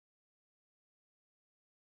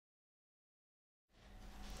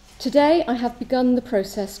Today I have begun the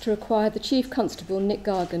process to require the Chief Constable Nick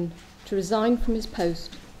Gargan to resign from his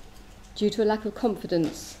post due to a lack of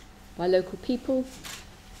confidence by local people,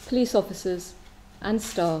 police officers and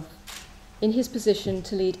staff in his position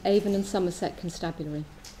to lead Avon and Somerset Constabulary.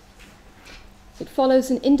 It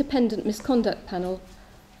follows an independent misconduct panel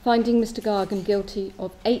finding Mr Gargan guilty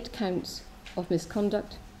of 8 counts of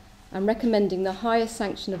misconduct and recommending the highest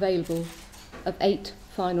sanction available of 8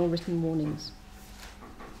 final written warnings.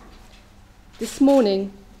 This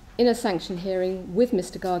morning, in a sanction hearing with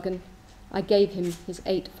Mr Gargan, I gave him his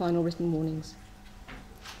 8 final written warnings.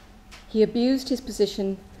 He abused his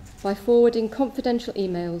position by forwarding confidential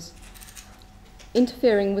emails,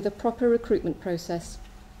 interfering with a proper recruitment process,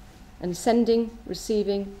 and sending,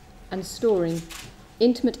 receiving and storing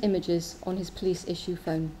intimate images on his police issue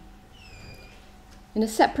phone. In a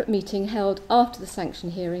separate meeting held after the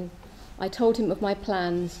sanction hearing, I told him of my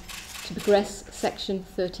plans to progress Section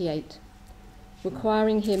 38,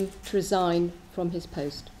 requiring him to resign from his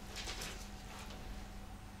post.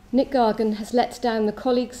 Nick Gargan has let down the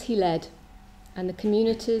colleagues he led and the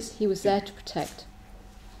communities he was there to protect.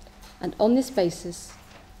 And on this basis,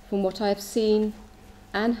 from what I have seen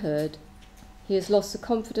and heard, he has lost the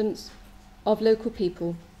confidence of local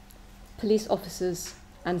people, police officers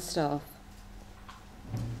and staff.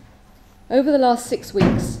 Over the last 6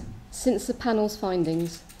 weeks, since the panel's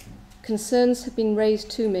findings, concerns have been raised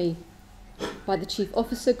to me by the Chief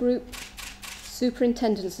Officer Group,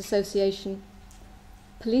 Superintendents Association,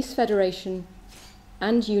 Police Federation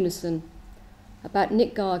and Unison about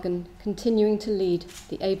Nick Gargan continuing to lead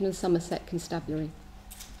the Avon and Somerset Constabulary.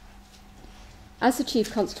 As the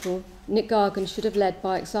Chief Constable, Nick Gargan should have led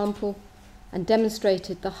by example and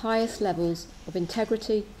demonstrated the highest levels of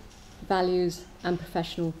integrity, values and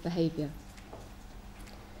professional behaviour.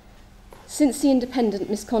 Since the independent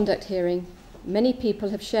misconduct hearing, many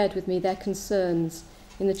people have shared with me their concerns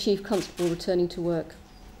in the Chief Constable returning to work.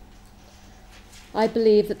 I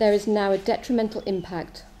believe that there is now a detrimental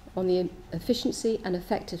impact on the efficiency and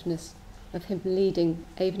effectiveness of him leading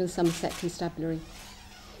Avon and Somerset Constabulary,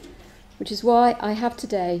 which is why I have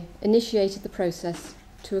today initiated the process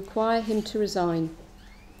to require him to resign.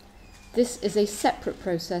 This is a separate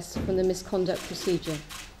process from the misconduct procedure.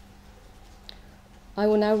 I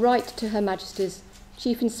will now write to Her Majesty's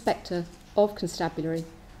Chief Inspector of Constabulary,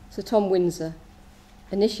 Sir Tom Windsor,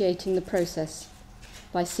 initiating the process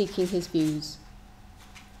by seeking his views.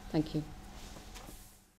 Thank you.